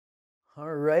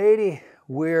Alrighty,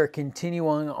 we're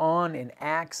continuing on in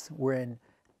Acts. We're in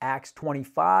Acts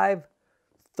 25,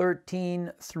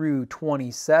 13 through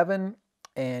 27.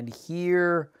 And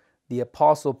here the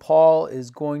Apostle Paul is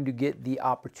going to get the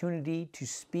opportunity to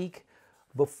speak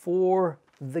before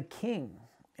the king.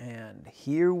 And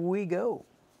here we go.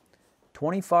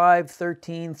 25,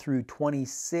 13 through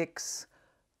 26.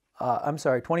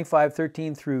 25,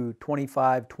 13 through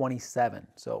 25, 27.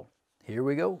 So here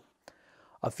we go.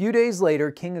 A few days later,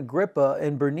 King Agrippa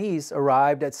and Bernice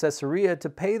arrived at Caesarea to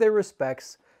pay their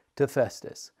respects to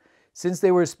Festus. Since they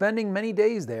were spending many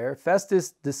days there,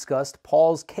 Festus discussed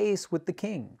Paul's case with the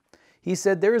king. He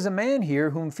said, "There is a man here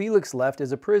whom Felix left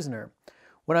as a prisoner.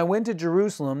 When I went to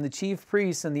Jerusalem, the chief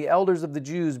priests and the elders of the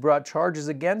Jews brought charges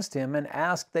against him and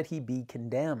asked that he be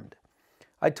condemned.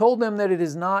 I told them that it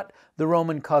is not the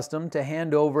Roman custom to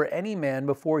hand over any man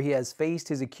before he has faced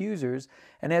his accusers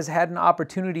and has had an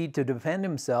opportunity to defend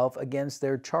himself against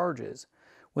their charges.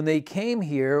 When they came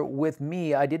here with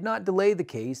me, I did not delay the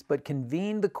case, but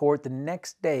convened the court the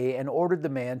next day and ordered the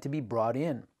man to be brought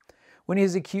in. When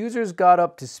his accusers got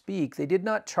up to speak, they did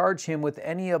not charge him with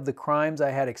any of the crimes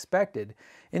I had expected.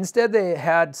 Instead, they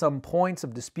had some points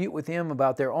of dispute with him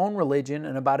about their own religion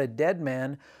and about a dead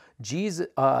man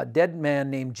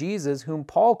named Jesus, whom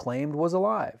Paul claimed was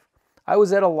alive. I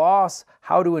was at a loss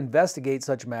how to investigate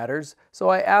such matters, so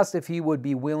I asked if he would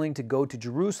be willing to go to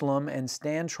Jerusalem and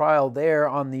stand trial there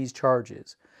on these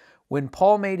charges. When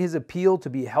Paul made his appeal to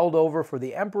be held over for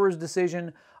the emperor's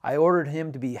decision, I ordered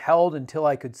him to be held until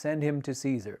I could send him to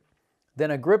Caesar. Then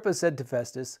Agrippa said to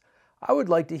Festus, 'I would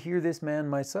like to hear this man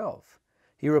myself.'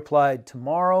 He replied,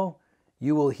 'Tomorrow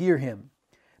you will hear him.'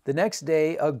 The next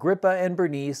day, Agrippa and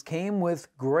Bernice came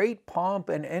with great pomp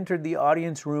and entered the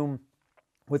audience room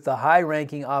with the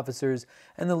high-ranking officers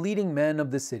and the leading men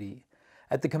of the city.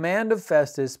 At the command of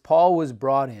Festus, Paul was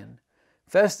brought in.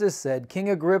 Festus said, 'King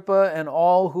Agrippa and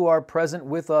all who are present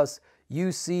with us,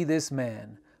 you see this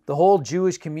man. The whole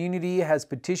Jewish community has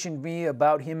petitioned me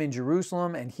about him in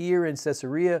Jerusalem and here in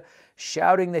Caesarea,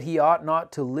 shouting that he ought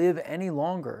not to live any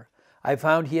longer. I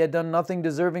found he had done nothing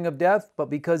deserving of death, but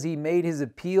because he made his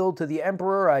appeal to the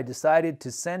emperor, I decided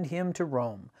to send him to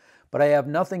Rome. But I have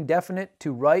nothing definite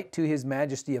to write to his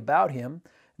majesty about him.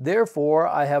 Therefore,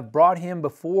 I have brought him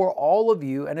before all of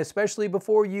you, and especially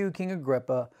before you, King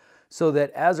Agrippa, so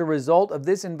that as a result of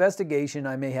this investigation,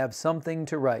 I may have something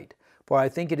to write. For I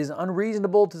think it is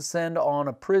unreasonable to send on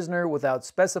a prisoner without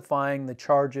specifying the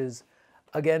charges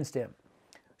against him.'"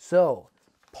 So,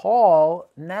 Paul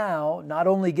now not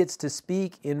only gets to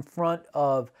speak in front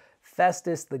of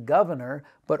Festus the governor,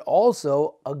 but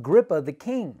also Agrippa the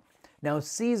king. Now,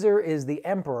 Caesar is the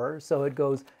emperor, so it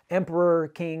goes emperor,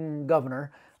 king,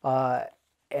 governor,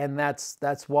 and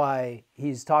that's why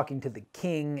he's talking to the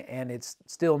king, and it's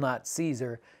still not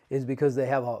Caesar, is because they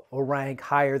have a rank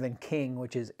higher than king,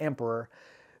 which is emperor.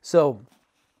 So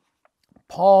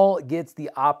Paul gets the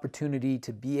opportunity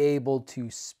to be able to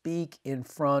speak in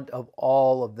front of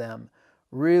all of them.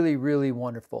 Really, really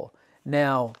wonderful.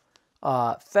 Now,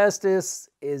 Festus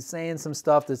is saying some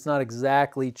stuff that's not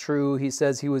exactly true. He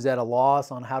says he was at a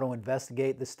loss on how to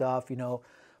investigate the stuff. You know,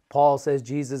 Paul says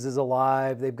Jesus is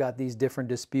alive. They've got these different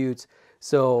disputes.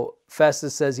 So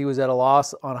Festus says he was at a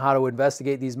loss on how to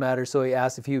investigate these matters. So he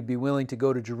asked if he would be willing to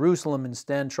go to Jerusalem and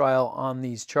stand trial on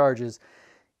these charges.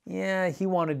 Yeah, he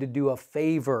wanted to do a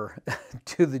favor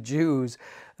to the Jews,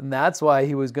 and that's why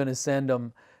he was going to send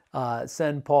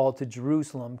Paul to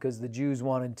Jerusalem, because the Jews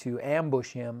wanted to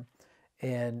ambush him.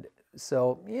 And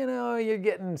so, you know, you're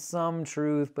getting some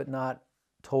truth, but not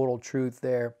total truth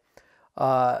there.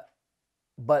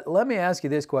 But let me ask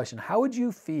you this question. How would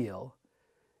you feel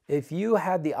if you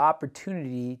had the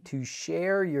opportunity to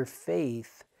share your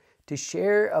faith, to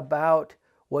share about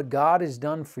what God has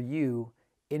done for you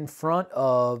in front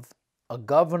of a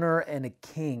governor and a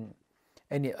king?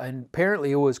 And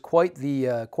apparently it was quite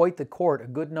the court. A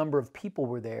good number of people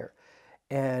were there.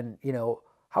 And, you know,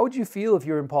 how would you feel if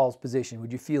you're in Paul's position?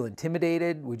 Would you feel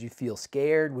intimidated? Would you feel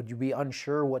scared? Would you be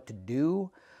unsure what to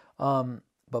do?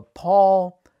 But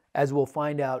Paul, as we'll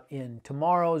find out in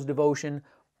tomorrow's devotion,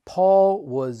 Paul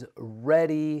was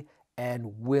ready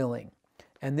and willing.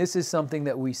 And this is something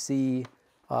that we see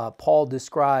Paul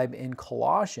describe in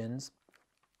Colossians.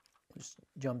 Just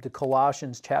jump to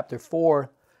Colossians chapter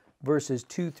 4, verses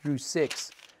 2 through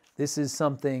 6. This is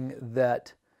something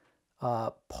that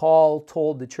Paul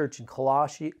told the church in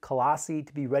Colossae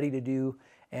to be ready to do,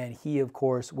 and he, of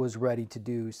course, was ready to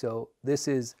do. So this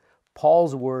is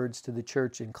Paul's words to the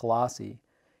church in Colossae.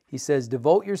 He says,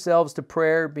 "Devote yourselves to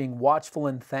prayer, being watchful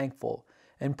and thankful,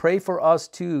 and pray for us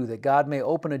too, that God may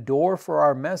open a door for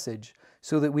our message,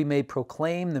 so that we may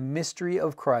proclaim the mystery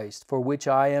of Christ, for which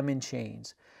I am in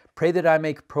chains. Pray that I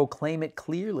may proclaim it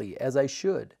clearly, as I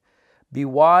should. Be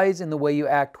wise in the way you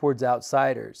act towards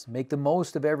outsiders. Make the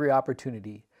most of every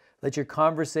opportunity. Let your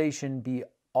conversation be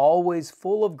always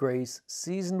full of grace,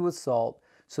 seasoned with salt,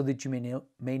 so that you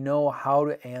may know how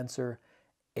to answer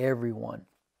everyone.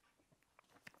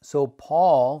 So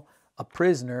Paul, a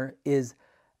prisoner, is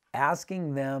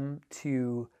asking them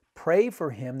to pray for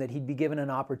him, that he'd be given an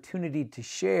opportunity to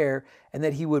share, and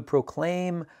that he would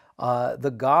proclaim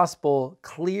the gospel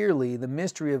clearly, the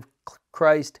mystery of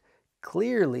Christ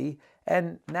clearly.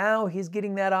 And now he's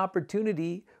getting that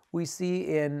opportunity, we see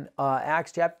in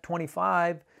Acts chapter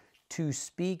 25, to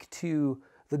speak to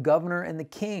the governor and the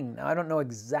king. Now, I don't know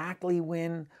exactly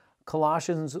when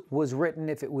Colossians was written,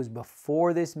 if it was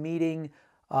before this meeting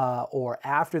or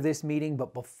after this meeting,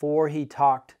 but before he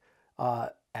talked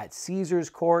at Caesar's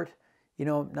court,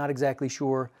 not exactly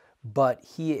sure, but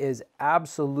he is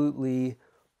absolutely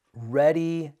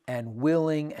ready and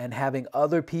willing and having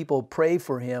other people pray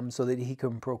for him so that he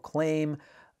can proclaim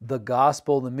the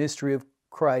gospel, the mystery of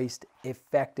Christ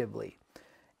effectively.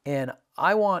 And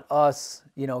I want us,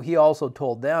 he also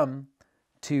told them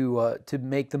to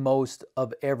make the most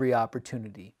of every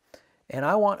opportunity. And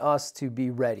I want us to be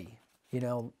ready.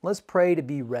 Let's pray to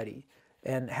be ready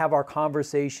and have our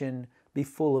conversation be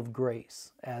full of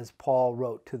grace, as Paul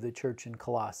wrote to the church in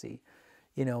Colossae.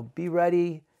 Be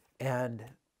ready and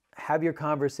have your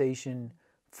conversation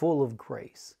full of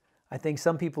grace. I think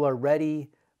some people are ready,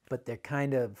 but they're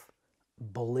kind of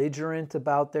belligerent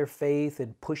about their faith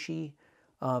and pushy.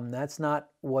 That's not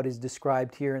what is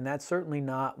described here, and that's certainly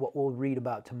not what we'll read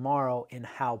about tomorrow in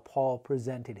how Paul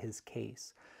presented his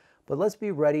case. But let's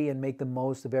be ready and make the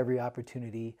most of every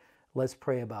opportunity. Let's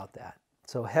pray about that.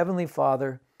 So, Heavenly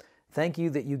Father, thank you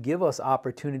that you give us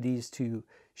opportunities to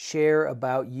share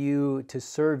about you, to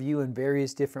serve you in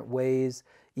various different ways,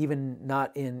 even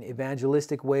not in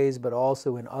evangelistic ways, but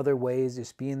also in other ways,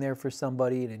 just being there for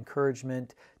somebody, an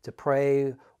encouragement, to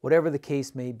pray, whatever the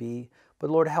case may be. But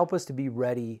Lord, help us to be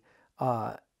ready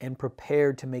and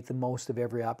prepared to make the most of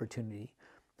every opportunity.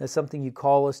 That's something you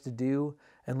call us to do.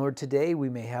 And Lord, today we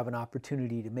may have an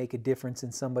opportunity to make a difference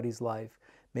in somebody's life,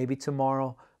 maybe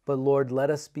tomorrow. But Lord,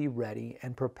 let us be ready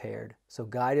and prepared. So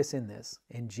guide us in this.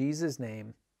 In Jesus'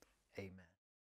 name,